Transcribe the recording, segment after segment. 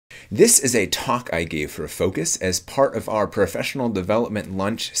This is a talk I gave for Focus as part of our professional development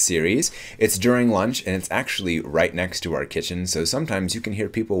lunch series. It's during lunch and it's actually right next to our kitchen, so sometimes you can hear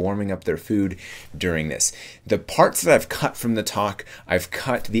people warming up their food during this. The parts that I've cut from the talk, I've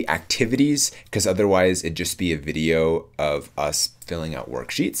cut the activities because otherwise it'd just be a video of us filling out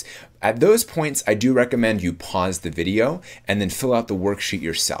worksheets. At those points, I do recommend you pause the video and then fill out the worksheet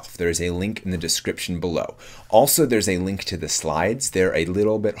yourself. There is a link in the description below. Also, there's a link to the slides. They're a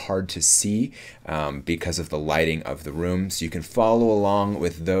little bit hard to see because of the lighting of the room, so you can follow along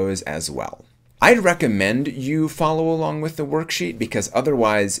with those as well. I'd recommend you follow along with the worksheet because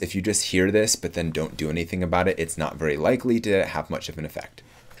otherwise, if you just hear this but then don't do anything about it, it's not very likely to have much of an effect.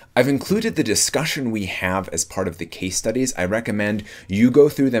 I've included the discussion we have as part of the case studies. I recommend you go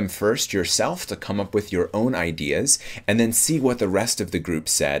through them first yourself to come up with your own ideas and then see what the rest of the group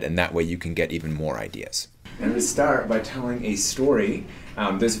said, and that way you can get even more ideas. I'm going to start by telling a story.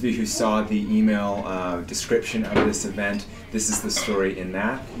 Those of you who saw the email description of this event, this is the story in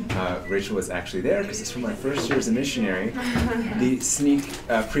that. Rachel was actually there because it's from my first year as a missionary. The sneak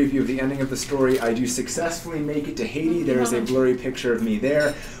preview of the ending of the story, I do successfully make it to Haiti. There is a blurry picture of me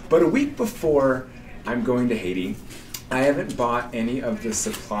there. But a week before I'm going to Haiti, I haven't bought any of the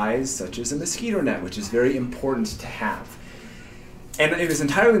supplies such as a mosquito net, which is very important to have. And it was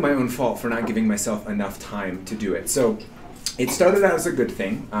entirely my own fault for not giving myself enough time to do it. So it started out as a good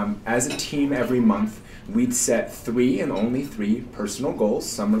thing. As a team every month, we'd set 3 and only 3 personal goals,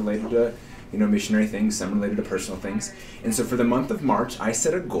 some related to missionary things, some related to personal things. And so for the month of March, I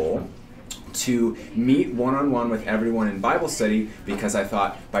set a goal to meet one-on-one with everyone in Bible study because I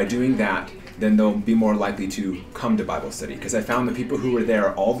thought by doing that, then they'll be more likely to come to Bible study. Because I found the people who were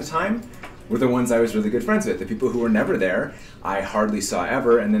there all the time were the ones I was really good friends with. The people who were never there, I hardly saw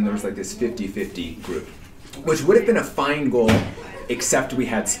ever, and then there was like this 50-50 group, which would have been a fine goal, except we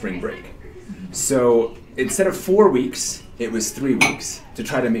had spring break. So instead of 4 weeks, it was 3 weeks to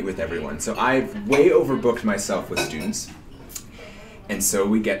try to meet with everyone. So I've way overbooked myself with students. And so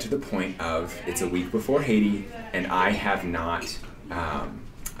we get to the point of it's a week before Haiti, and I have not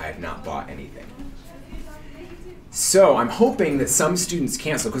bought anything. So I'm hoping that some students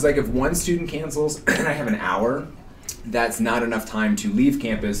cancel, because like if one student cancels and I have an hour, that's not enough time to leave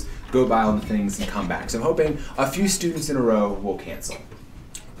campus, go buy all the things, and come back. So I'm hoping a few students in a row will cancel.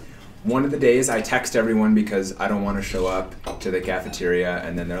 One of the days I text everyone because I don't want to show up to the cafeteria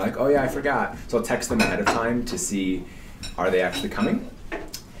and then they're like, oh yeah, I forgot. So I'll text them ahead of time to see, are they actually coming?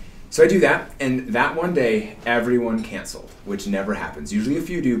 So I do that, and that one day, everyone canceled, which never happens. Usually a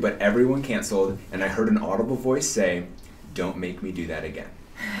few do, but everyone canceled, and I heard an audible voice say, don't make me do that again.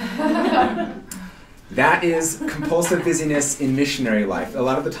 That is compulsive busyness in missionary life. A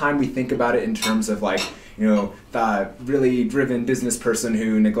lot of the time we think about it in terms of like, the really driven business person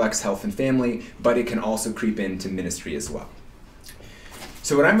who neglects health and family, but it can also creep into ministry as well.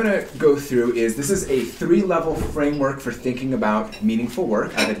 So what I'm going to go through is, this is a 3-level framework for thinking about meaningful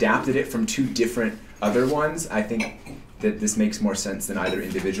work. I've adapted it from 2 different other ones. I think that this makes more sense than either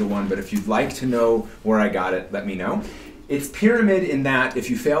individual one, but if you'd like to know where I got it, let me know. It's pyramid in that if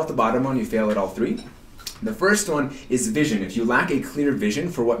you fail at the bottom one, you fail at all 3. The first one is vision. If you lack a clear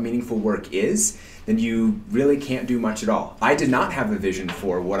vision for what meaningful work is, then you really can't do much at all. I did not have a vision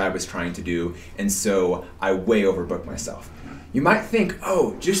for what I was trying to do, and so I way overbooked myself. You might think,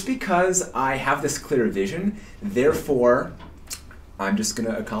 oh, just because I have this clear vision, therefore I'm just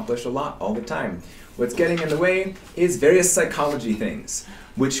going to accomplish a lot all the time. What's getting in the way is various psychology things,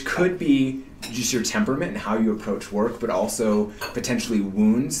 which could be just your temperament and how you approach work, but also potentially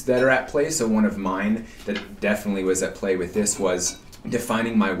wounds that are at play. So one of mine that definitely was at play with this was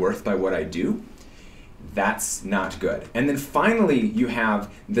defining my worth by what I do. That's not good. And then finally, you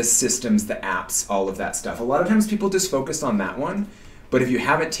have the systems, the apps, all of that stuff. A lot of times people just focus on that one, but if you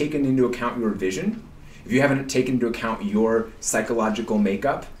haven't taken into account your vision, if you haven't taken into account your psychological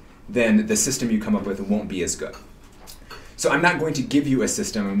makeup, then the system you come up with won't be as good. So I'm not going to give you a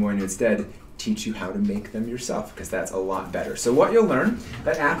system. I'm going to instead teach you how to make them yourself, because that's a lot better. So what you'll learn,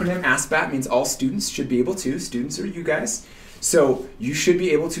 that acronym ASPAT means all students should be able to. Students are you guys. So you should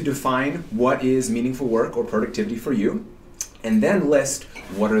be able to define what is meaningful work or productivity for you, and then list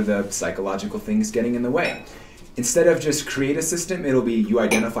what are the psychological things getting in the way. Instead of just create a system, it'll be you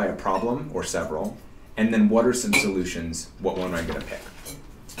identify a problem or several, and then what are some solutions, what one am I going to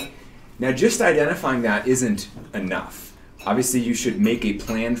pick? Now just identifying that isn't enough. Obviously you should make a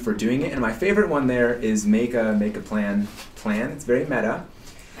plan for doing it, and my favorite one there is make a plan. It's very meta.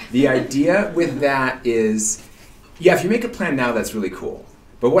 The idea with that is, yeah, if you make a plan now, that's really cool.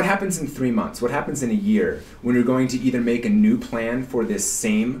 But what happens in 3 months? What happens in a year when you're going to either make a new plan for this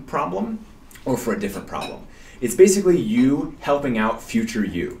same problem or for a different problem? It's basically you helping out future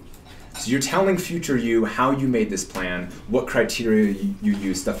you. So you're telling future you how you made this plan, what criteria you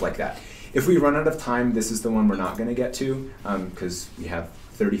use, stuff like that. If we run out of time, this is the one we're not going to get to because we have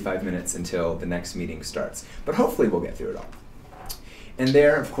 35 minutes until the next meeting starts. But hopefully we'll get through it all. And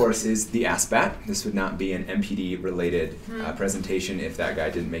there, of course, is the ASBAT. This would not be an MPD-related presentation if that guy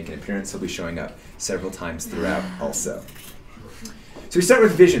didn't make an appearance. He'll be showing up several times throughout also. So we start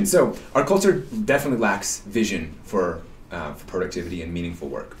with vision. So our culture definitely lacks vision for productivity and meaningful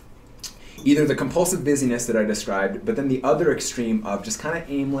work. Either the compulsive busyness that I described, but then the other extreme of just kind of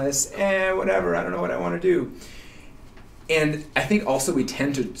aimless, whatever, I don't know what I want to do. And I think also we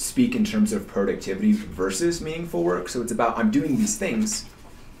tend to speak in terms of productivity versus meaningful work. So it's about, I'm doing these things,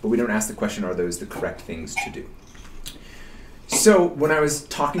 but we don't ask the question, are those the correct things to do? So when I was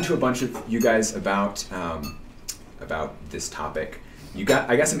talking to a bunch of you guys about this topic,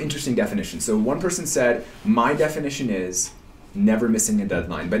 I got some interesting definitions. So one person said, my definition is never missing a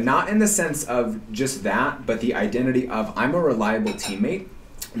deadline, but not in the sense of just that, but the identity of I'm a reliable teammate,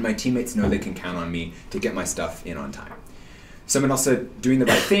 and my teammates know they can count on me to get my stuff in on time. Someone else said doing the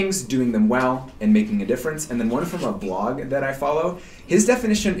right things, doing them well, and making a difference. And then one from a blog that I follow, his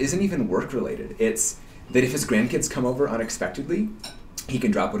definition isn't even work-related. It's that if his grandkids come over unexpectedly, he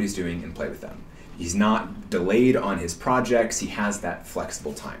can drop what he's doing and play with them. He's not delayed on his projects. He has that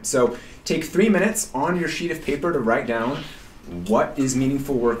flexible time. So take 3 minutes on your sheet of paper to write down what is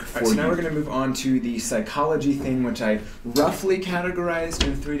meaningful work for you. So now we're going to move on to the psychology thing, which I roughly categorized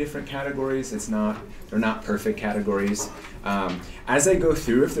in 3 different categories. They're not perfect categories. As I go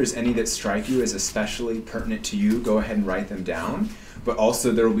through, if there's any that strike you as especially pertinent to you, go ahead and write them down. But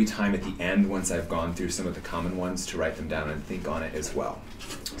also there will be time at the end once I've gone through some of the common ones to write them down and think on it as well.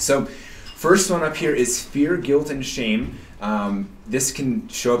 So first one up here is fear, guilt, and shame. This can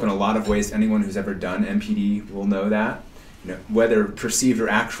show up in a lot of ways. Anyone who's ever done MPD will know that. You know, whether perceived or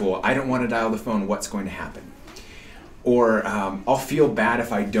actual, I don't want to dial the phone, what's going to happen? Or I'll feel bad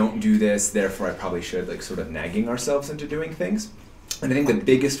if I don't do this, therefore I probably should, like sort of nagging ourselves into doing things. And I think the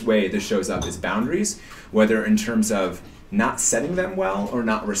biggest way this shows up is boundaries, whether in terms of not setting them well or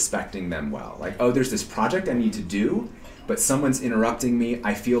not respecting them well. Like, oh, there's this project I need to do, but someone's interrupting me,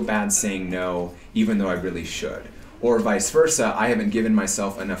 I feel bad saying no, even though I really should. Or vice versa, I haven't given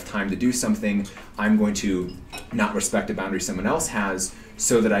myself enough time to do something, I'm going to not respect a boundary someone else has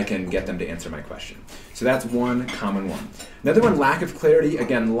so that I can get them to answer my question. So that's one common one. Another one, lack of clarity.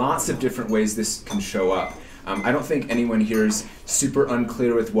 Again, lots of different ways this can show up. I don't think anyone here is super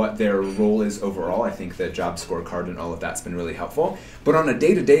unclear with what their role is overall. I think the job scorecard and all of that's been really helpful. But on a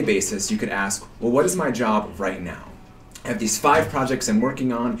day-to-day basis, you could ask, well, what is my job right now? I have these 5 projects I'm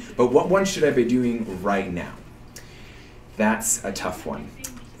working on, but what one should I be doing right now? That's a tough one.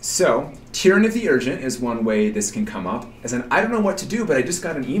 So, tyranny of the urgent is one way this can come up. As in, I don't know what to do, but I just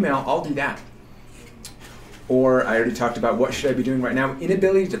got an email, I'll do that. Or I already talked about what should I be doing right now.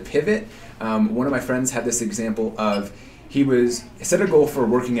 Inability to pivot. One of my friends had this example of he set a goal for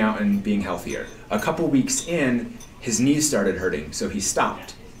working out and being healthier. A couple weeks in, his knees started hurting, so he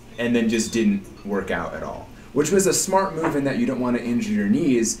stopped and then just didn't work out at all. Which was a smart move in that you don't want to injure your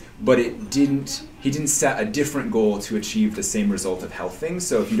knees, but he didn't set a different goal to achieve the same result of health things.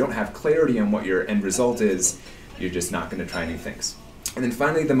 So if you don't have clarity on what your end result is, you're just not going to try new things. And then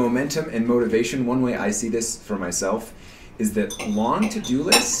finally, the momentum and motivation. One way I see this for myself is that long to-do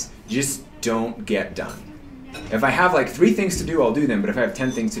lists just don't get done. If I have like 3 things to do, I'll do them, but if I have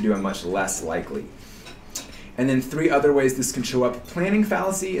 10 things to do, I'm much less likely. And then 3 other ways this can show up. Planning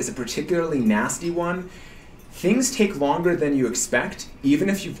fallacy is a particularly nasty one. Things take longer than you expect, even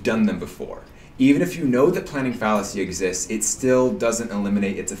if you've done them before. Even if you know that planning fallacy exists, it still doesn't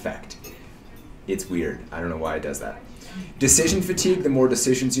eliminate its effect. It's weird. I don't know why it does that. Decision fatigue, the more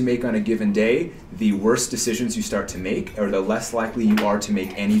decisions you make on a given day, the worse decisions you start to make, or the less likely you are to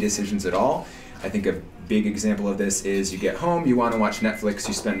make any decisions at all. I think a big example of this is you get home, you want to watch Netflix,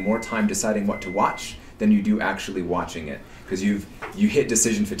 you spend more time deciding what to watch than you do actually watching it, because you hit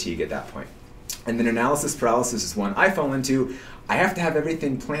decision fatigue at that point. And then analysis paralysis is one I fall into. I have to have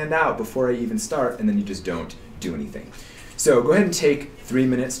everything planned out before I even start, and then you just don't do anything. So go ahead and take 3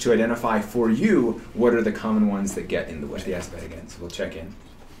 minutes to identify for you what are the common ones that get in the way. The aspect again, so we'll check in.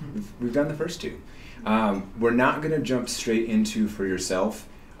 We've done the first 2. We're not going to jump straight into, for yourself,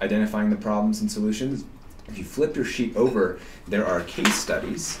 identifying the problems and solutions. If you flip your sheet over, there are case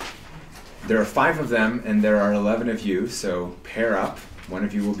studies. There are 5 of them, and there are 11 of you, so pair up. One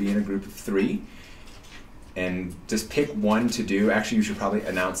of you will be in a group of 3. and just pick one to do. Actually, you should probably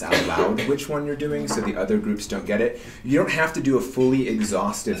announce out loud which one you're doing so the other groups don't get it. You don't have to do a fully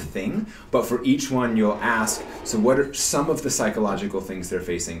exhaustive thing, but for each one you'll ask, so what are some of the psychological things they're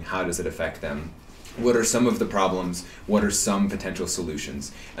facing? How does it affect them? What are some of the problems? What are some potential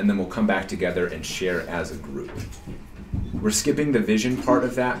solutions? And then we'll come back together and share as a group. We're skipping the vision part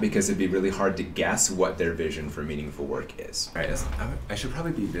of that because it'd be really hard to guess what their vision for meaningful work is. All right, I should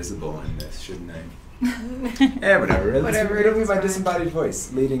probably be visible in this, shouldn't I? Whatever. It'll be my disembodied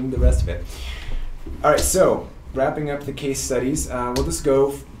voice leading the rest of it. All right, so wrapping up the case studies, we'll just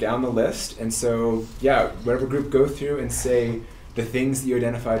go down the list. And so, yeah, whatever group, go through and say the things that you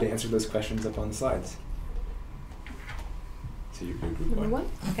identify to answer those questions up on the slides. So you're group one.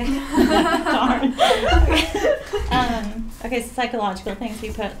 Okay. Okay, so psychological things. We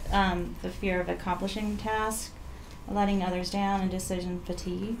put the fear of accomplishing tasks, letting others down, and decision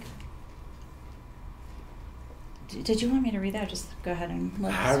fatigue. Did you want me to read that, or just go ahead and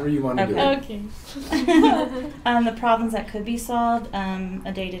list? However you want to do it. Okay. The problems that could be solved,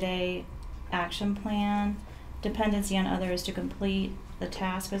 a day-to-day action plan, dependency on others to complete the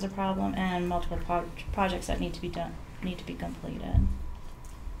task is a problem, and multiple projects that need to be completed.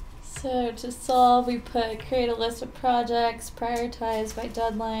 So to solve, we create a list of projects, prioritize by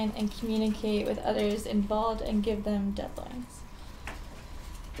deadline, and communicate with others involved and give them deadlines.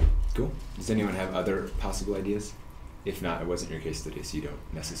 Cool. Does anyone have other possible ideas? If not, it wasn't your case study, so you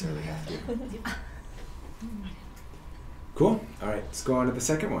don't necessarily have to. Cool. All right, let's go on to the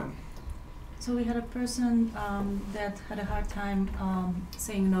second one. So we had a person that had a hard time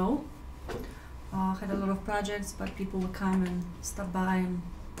saying no. Had a lot of projects, but people would come and stop by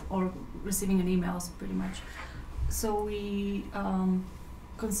or receiving an emails pretty much. So we,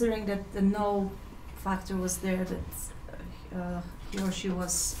 considering that the no factor was there, that he or she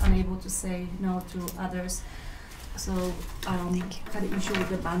was unable to say no to others. So had an issue with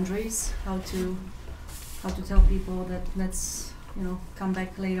the boundaries, how to tell people that let's come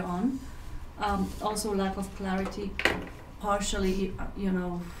back later on. Also lack of clarity, partially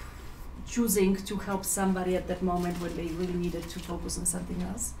choosing to help somebody at that moment when they really needed to focus on something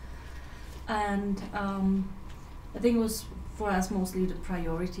else. And I think it was for us mostly the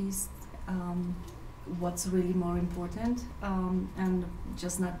priorities, what's really more important, and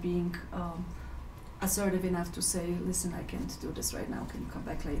just not being assertive enough to say, listen, I can't do this right now, can you come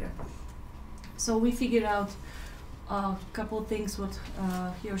back later? So we figured out a couple of things what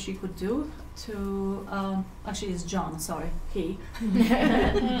he or she could do to, actually it's John, sorry, he.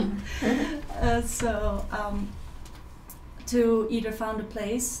 To either find a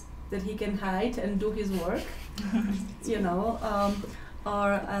place that he can hide and do his work,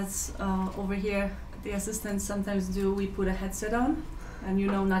 or as over here the assistants sometimes do, we put a headset on and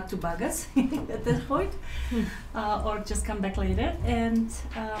not to bug us at that point, or just come back later. And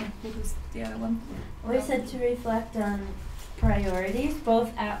what was the other one? We said to reflect on priorities,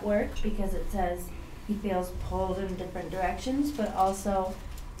 both at work, because it says he feels pulled in different directions, but also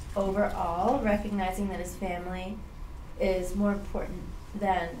overall, recognizing that his family is more important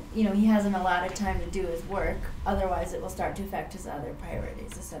than, he hasn't a lot of time to do his work, otherwise it will start to affect his other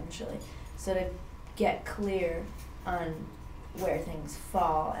priorities, essentially. So to get clear on where things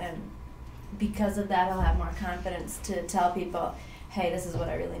fall, and because of that he'll have more confidence to tell people, hey, this is what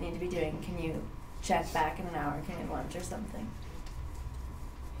I really need to be doing, can you check back in an hour, can you have lunch or something.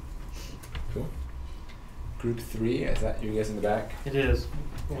 Cool. Group 3, is that you guys in the back? It is.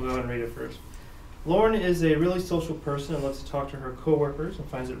 We'll go ahead and read it first. Lauren is a really social person and loves to talk to her coworkers and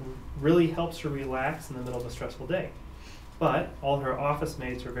finds it really helps her relax in the middle of a stressful day. But all her office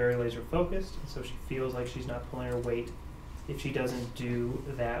mates are very laser focused, and so she feels like she's not pulling her weight if she doesn't do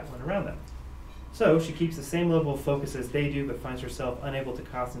that when around them. So she keeps the same level of focus as they do, but finds herself unable to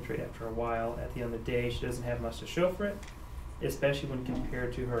concentrate after a while. At the end of the day, she doesn't have much to show for it, especially when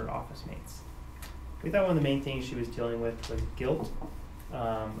compared to her office mates. We thought one of the main things she was dealing with was guilt,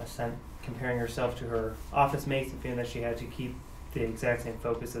 comparing herself to her office mates and feeling that she had to keep the exact same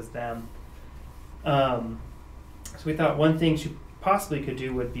focus as them. So we thought one thing she possibly could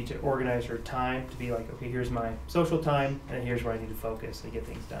do would be to organize her time to be like, okay, here's my social time, and here's where I need to focus and get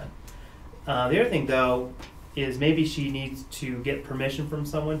things done. The other thing, though, is maybe she needs to get permission from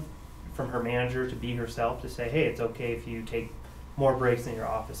someone, from her manager, to be herself, to say, hey, it's okay if you take more breaks than your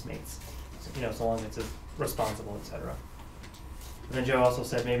office mates, so long as it's responsible, etc. And then Joe also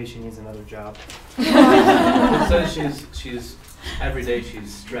said maybe she needs another job. It says she's every day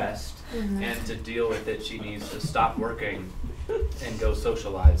she's stressed, And to deal with it, she needs to stop working and go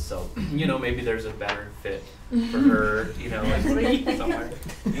socialize. So, you know, maybe there's a better fit for her, you know, like somewhere.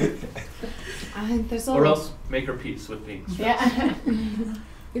 Or else make her peace with me. Yeah. I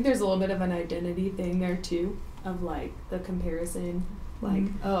think there's a little bit of an identity thing there too, of like the comparison, like,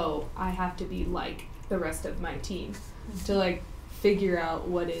 oh, I have to be like the rest of my team, to like figure out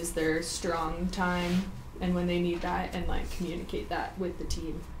what is their strong time and when they need that, and like communicate that with the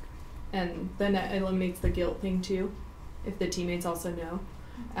team. And then that eliminates the guilt thing too, if the teammates also know.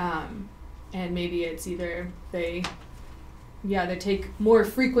 And maybe it's either they take more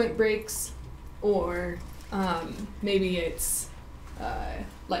frequent breaks, or maybe it's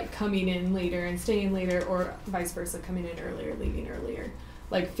like coming in later and staying later, or vice versa, coming in earlier, leaving earlier.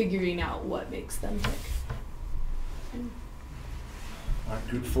 Like figuring out what makes them tick. All right,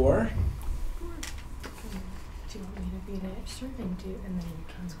 group 4. Do you want me to read it? Sure thing, too, and then you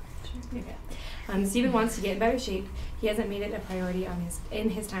can. Sure. Okay. Stephen wants to get in better shape. He hasn't made it a priority in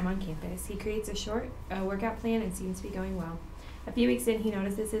his time on campus. He creates a short workout plan and seems to be going well. A few weeks in, he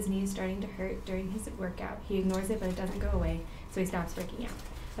notices his knees starting to hurt during his workout. He ignores it, but it doesn't go away, so he stops working out.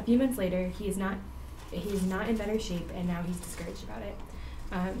 A few months later, he is not in better shape, and now he's discouraged about it.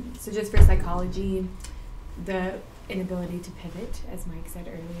 So just for psychology, the inability to pivot, as Mike said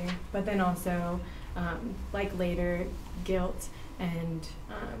earlier, but then also like later guilt and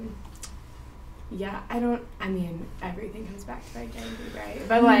everything comes back to identity, right?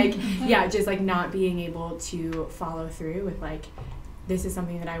 But like, just like not being able to follow through with like, this is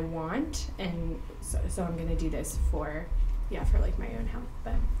something that I want, and so I'm gonna do this for like my own health.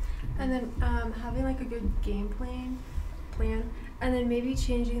 But and then having like a good game plan, and then maybe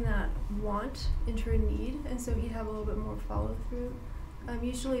changing that want into a need, and so he'd have a little bit more follow through.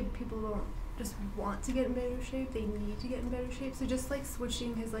 Usually people don't just want to get in better shape, they need to get in better shape. So just like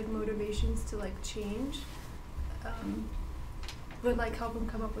switching his like motivations to like change would like help him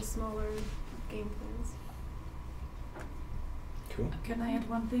come up with smaller game plans. Cool. Can I add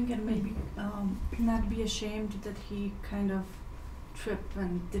one thing, and maybe not be ashamed that he kind of tripped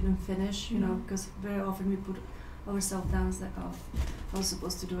and didn't finish, you know, because very often we put ourselves down as like, oh, I was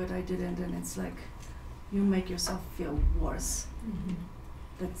supposed to do it, I didn't, and it's like you make yourself feel worse.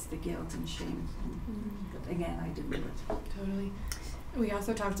 That's the guilt and shame. But again, I didn't do it. Totally. We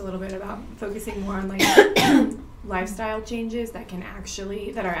also talked a little bit about focusing more on like lifestyle changes that are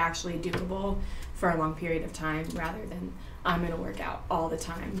actually doable for a long period of time, rather than I'm going to work out all the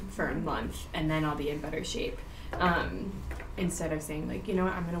time for a month and then I'll be in better shape. Instead of saying like, you know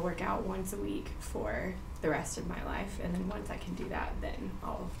what, I'm going to work out once a week for the rest of my life, and then once I can do that, then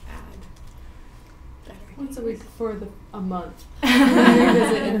I'll add better. Once a week for a month.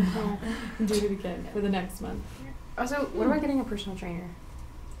 Revisit and do it again for the next month. Also, what about getting a personal trainer?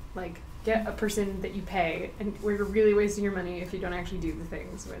 Like, get a person that you pay, and where you're really wasting your money if you don't actually do the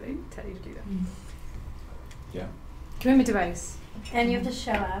things where they tell you to do them. Yeah. Commitment device. And you have to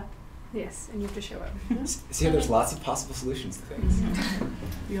show up. Yes, and you have to show up. See, there's lots of possible solutions to things.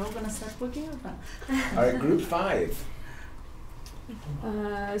 We're all gonna start looking at that. All right, group 5.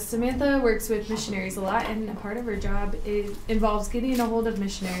 Samantha works with missionaries a lot, and a part of her job involves getting a hold of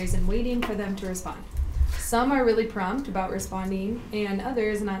missionaries and waiting for them to respond. Some are really prompt about responding, and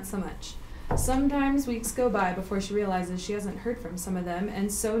others not so much. Sometimes weeks go by before she realizes she hasn't heard from some of them, and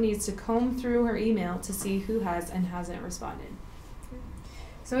so needs to comb through her email to see who has and hasn't responded.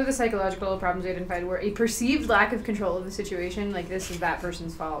 Some of the psychological problems we identified were a perceived lack of control of the situation, like this is that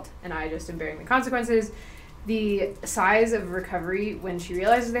person's fault, and I just am bearing the consequences. The size of recovery when she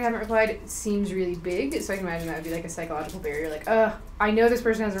realizes they haven't replied seems really big, so I can imagine that would be like a psychological barrier, like, I know this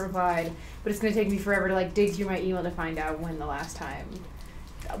person hasn't replied, but it's going to take me forever to like dig through my email to find out when the last time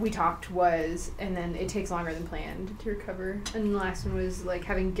we talked was, and then it takes longer than planned to recover. And the last one was like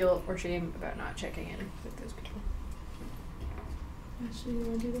having guilt or shame about not checking in with those people. Ashley, you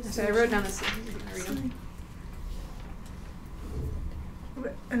want to do this? So I wrote down this.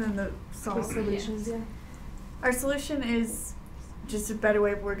 And then the solutions, yeah. Our solution is just a better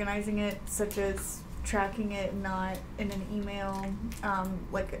way of organizing it, such as tracking it not in an email,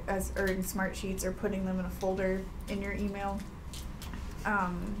 or in smart sheets, or putting them in a folder in your email,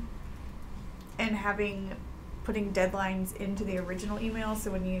 and putting deadlines into the original email,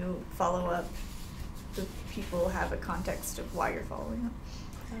 so when you follow up, the people have a context of why you're following up.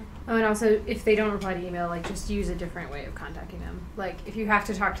 Oh, and also, if they don't reply to email, like, just use a different way of contacting them. Like, if you have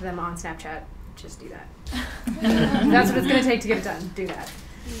to talk to them on Snapchat, just do that. That's what it's going to take to get it done. Do that.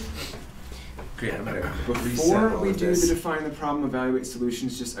 Great. I'm going to Before we do the define the problem, evaluate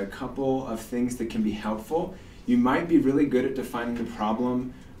solutions, just a couple of things that can be helpful. You might be really good at defining the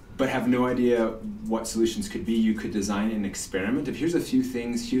problem, but have no idea what solutions could be, you could design an experiment of here's a few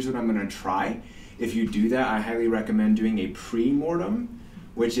things, here's what I'm going to try. If you do that, I highly recommend doing a pre-mortem,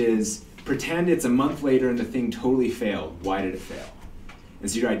 which is pretend it's a month later and the thing totally failed. Why did it fail? And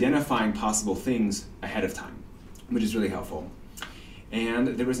so you're identifying possible things ahead of time, which is really helpful. And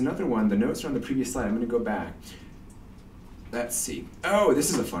there was another one, the notes are on the previous slide. I'm going to go back. Let's see. Oh, this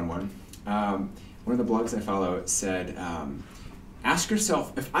is a fun one. One of the blogs I follow said, ask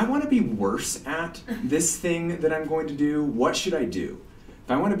yourself, if I want to be worse at this thing that I'm going to do, what should I do? If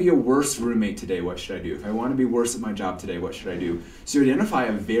I want to be a worse roommate today, what should I do? If I want to be worse at my job today, what should I do? So you identify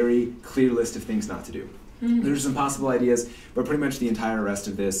a very clear list of things not to do. There's some possible ideas, but pretty much the entire rest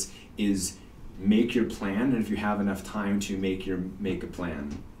of this is make your plan, and if you have enough time to make a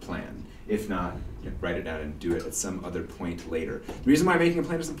plan. If not, write it down and do it at some other point later. The reason why making a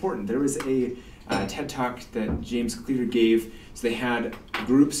plan is important, there was a TED Talk that James Clear gave. So they had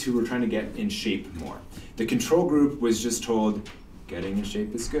groups who were trying to get in shape more. The control group was just told, getting in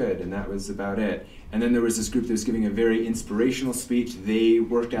shape is good, and that was about it. And then there was this group that was giving a very inspirational speech. They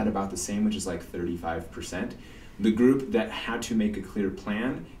worked out about the same, which is like 35%. The group that had to make a clear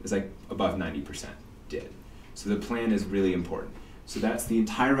plan is like above 90% did. So the plan is really important. So that's the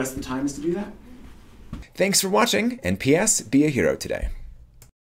entire rest of the time is to do that. Thanks for watching, and P.S. Be a hero today.